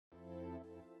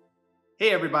Hey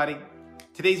everybody,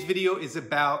 today's video is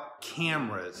about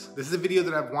cameras. This is a video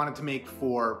that I've wanted to make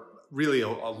for really a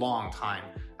long time.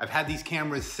 I've had these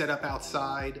cameras set up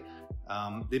outside.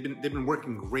 They've been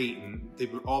working great and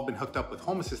they've all been hooked up with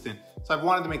Home Assistant. So I've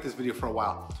wanted to make this video for a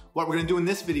while. What we're gonna do in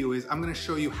this video is I'm gonna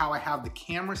show you how I have the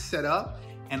camera set up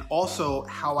and also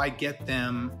how I get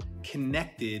them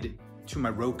connected to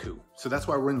my Roku. So that's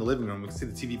why we're in the living room. We can see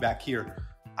the TV back here.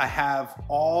 I have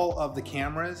all of the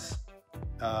cameras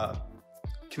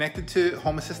connected to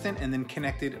Home Assistant and then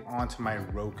connected onto my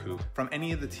Roku. From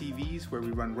any of the TVs where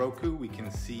we run Roku, we can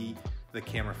see the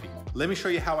camera feed. Let me show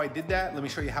you how I did that. Let me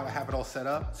show you how I have it all set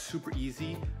up. Super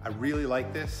easy. I really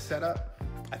like this setup.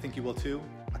 I think you will too.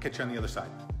 I'll catch you on the other side.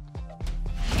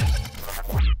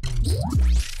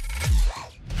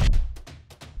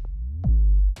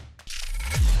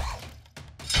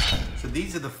 So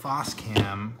these are the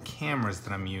Foscam cameras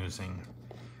that I'm using.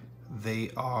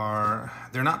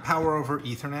 They're not power over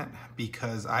Ethernet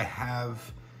because I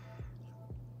have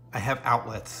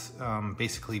outlets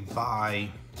basically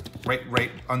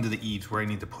right under the eaves where I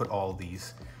need to put all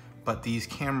these. But these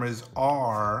cameras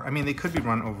are, they could be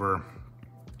run over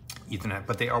Ethernet,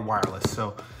 but they are wireless.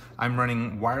 So I'm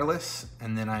running wireless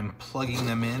and then I'm plugging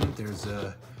them in. There's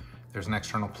an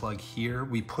external plug here.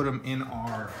 We put them in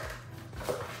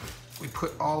we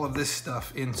put all of this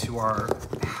stuff into our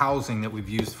housing that we've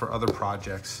used for other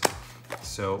projects.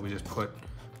 So we just put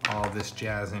all this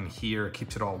jazz in here, it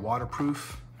keeps it all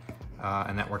waterproof,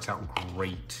 and that works out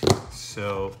great.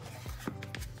 So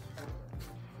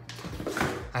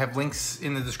I have links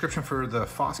in the description for the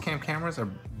Foscam cameras.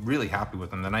 I'm really happy with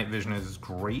them. The night vision is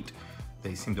great.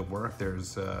 They seem to work.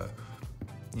 There's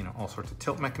all sorts of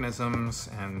tilt mechanisms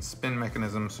and spin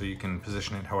mechanisms, so you can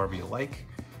position it however you like.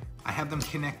 I have them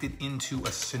connected into a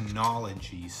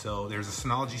Synology. So there's a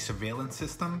Synology Surveillance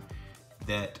system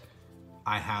that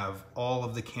I have all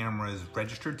of the cameras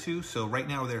registered to. So right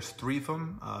now there's 3 of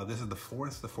them. This is the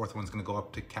fourth. The fourth one's gonna go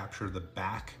up to capture the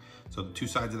back. So the 2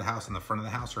 sides of the house and the front of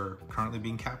the house are currently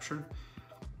being captured.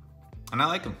 And I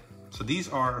like them. So these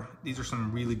are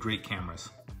some really great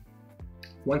cameras.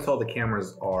 Once all the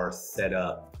cameras are set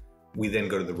up, we then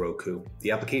go to the Roku.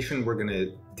 The application we're gonna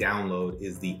download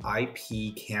is the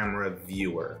IP Camera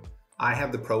Viewer. I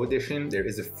have the Pro Edition. There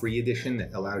is a free edition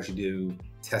that allows you to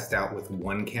test out with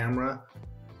 1 camera.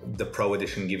 The Pro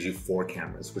Edition gives you 4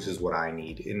 cameras, which is what I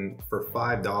need. And for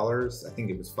 $5, I think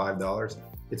it was $5,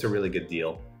 it's a really good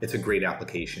deal. It's a great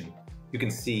application. You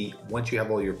can see, once you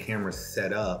have all your cameras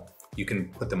set up, you can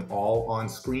put them all on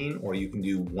screen or you can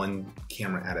do 1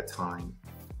 camera at a time.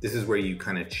 This is where you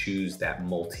kind of choose that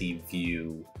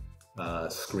multi-view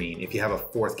screen. If you have a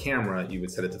 4th camera, you would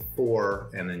set it to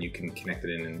 4 and then you can connect it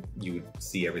in and you would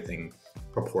see everything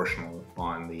proportional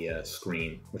on the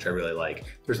screen, which I really like.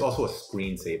 There's also a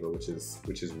screensaver, which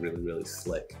is really, really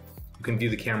slick. You can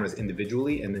view the cameras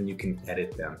individually and then you can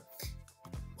edit them.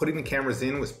 Putting the cameras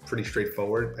in was pretty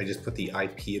straightforward. I just put the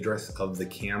IP address of the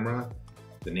camera,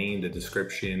 the name, the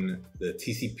description. The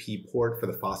TCP port for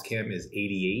the Foscam is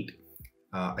 88.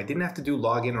 I didn't have to do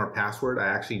login or password. I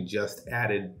actually just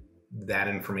added that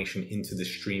information into the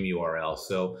stream URL.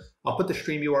 So I'll put the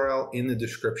stream URL in the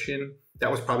description. That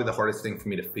was probably the hardest thing for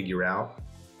me to figure out.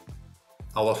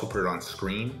 I'll also put it on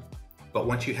screen. But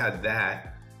once you had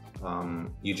that,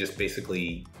 you just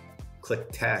basically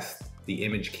click test, the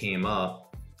image came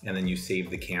up, and then you save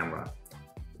the camera.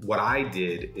 What I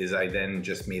did is I then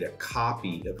just made a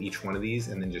copy of each one of these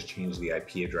and then just changed the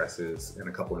IP addresses and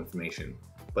a couple information.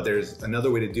 But there's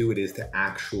another way to do it is to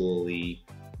actually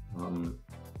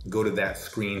go to that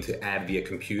screen to add via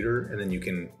computer and then you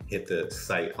can hit the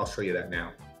site. I'll show you that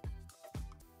now.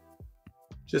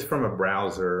 Just from a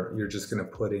browser, you're just gonna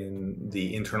put in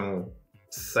the internal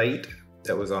site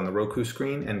that was on the Roku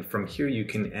screen, and from here you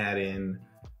can add in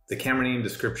the camera name,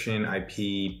 description,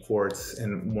 IP, ports,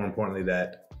 and more importantly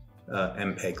that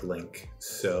MPEG link.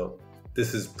 So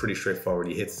this is pretty straightforward.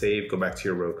 You hit save, go back to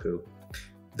your Roku.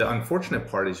 The unfortunate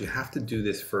part is you have to do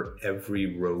this for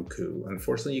every Roku.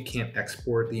 Unfortunately, you can't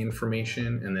export the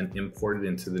information and then import it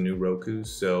into the new Roku.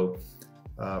 So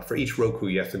for each Roku,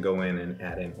 you have to go in and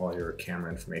add in all your camera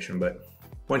information. But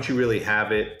once you really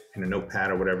have it in a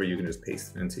notepad or whatever, you can just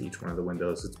paste it into each one of the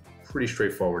windows. It's pretty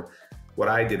straightforward. What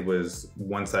I did was,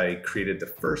 once I created the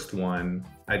first one,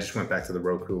 I just went back to the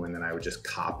Roku and then I would just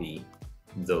copy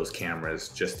those cameras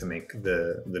just to make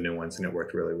the new ones, and it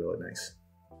worked really, really nice.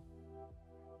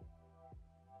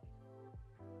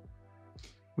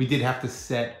 We did have to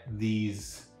set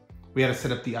these, we had to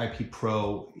set up the IP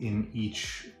Pro on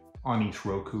each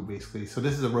Roku basically. So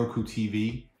this is a Roku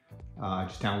TV. I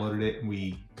just downloaded it and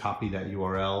we copied that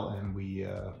URL and we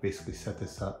basically set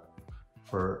this up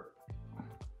for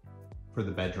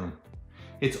the bedroom.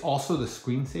 It's also the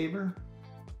screensaver.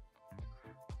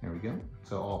 There we go.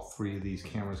 So all three of these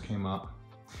cameras came up.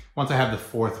 Once I have the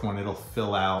fourth one, it'll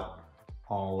fill out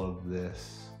all of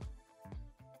this.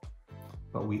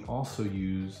 But we also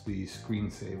use the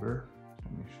screensaver.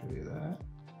 Let me show you that.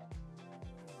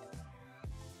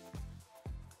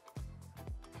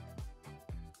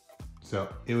 So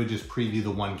it would just preview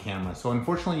the one camera. So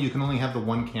unfortunately, you can only have the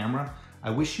one camera. I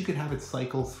wish you could have it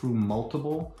cycle through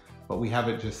multiple, but we have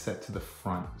it just set to the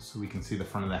front so we can see the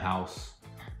front of the house.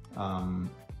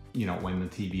 You know, when the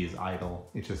TV is idle,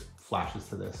 it just flashes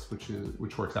to this,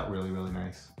 which works out really, really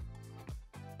nice.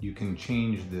 You can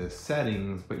change the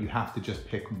settings, but you have to just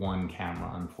pick one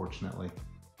camera, unfortunately.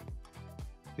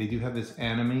 They do have this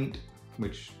animate,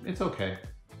 which it's okay.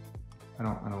 I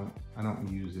don't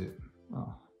use it.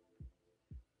 Oh.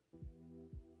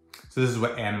 So this is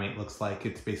what animate looks like.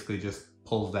 It's basically just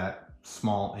pulls that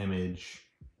small image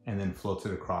and then floats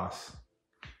it across.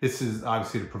 This is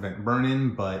obviously to prevent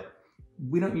burn-in, but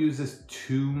we don't use this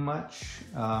too much.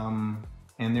 And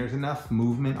there's enough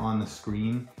movement on the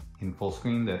screen in full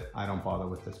screen that I don't bother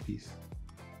with this piece.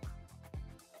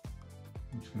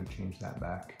 I'm just gonna change that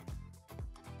back.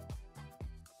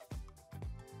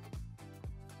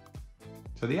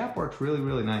 So the app works really,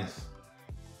 really nice.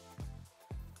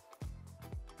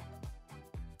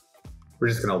 We're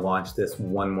just gonna launch this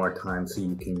one more time so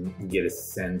you can get a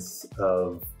sense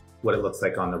of what it looks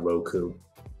like on the Roku.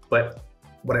 But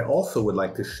what I also would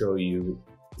like to show you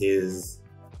is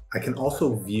I can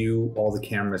also view all the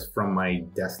cameras from my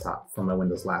desktop, from my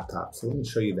Windows laptop. So let me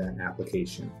show you that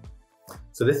application.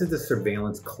 So this is the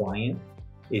surveillance client.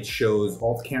 It shows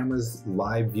all the cameras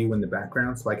live view in the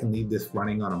background. So I can leave this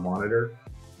running on a monitor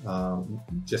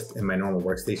just in my normal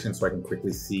workstation so I can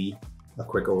quickly see a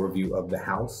quick overview of the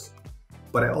house.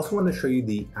 But I also want to show you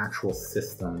the actual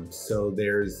system. So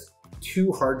there's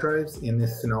 2 hard drives in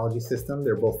this Synology system.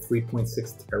 They're both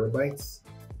 3.6 terabytes.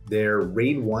 They're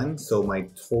RAID 1, so my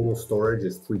total storage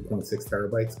is 3.6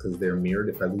 terabytes because they're mirrored.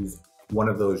 If I lose one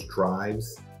of those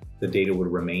drives, the data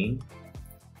would remain.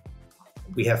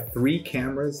 We have 3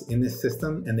 cameras in this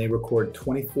system and they record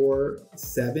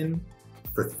 24/7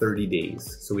 for 30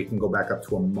 days. So we can go back up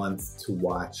to a month to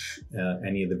watch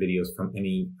any of the videos from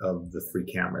any of the 3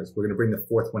 cameras. We're gonna bring the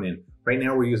 4th one in. Right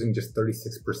now we're using just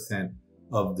 36%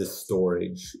 of the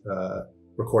storage,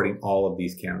 recording all of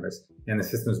these cameras. And the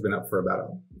system's been up for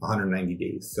about 190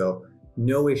 days. So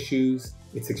no issues,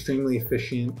 it's extremely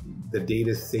efficient, the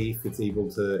data's safe,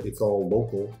 it's all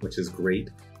local, which is great.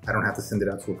 I don't have to send it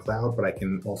out to a cloud, but I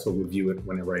can also review it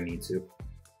whenever I need to.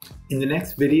 In the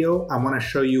next video, I want to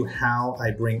show you how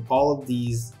I bring all of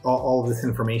this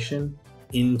information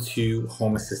into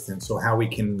Home Assistant. So how we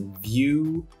can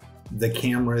view the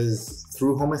cameras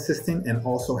through Home Assistant, and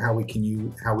also how we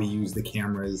use the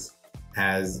cameras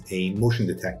as a motion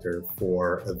detector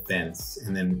for events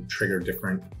and then trigger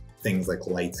different things like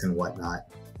lights and whatnot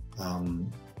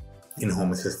in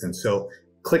Home Assistant. So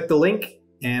click the link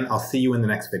and I'll see you in the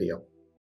next video.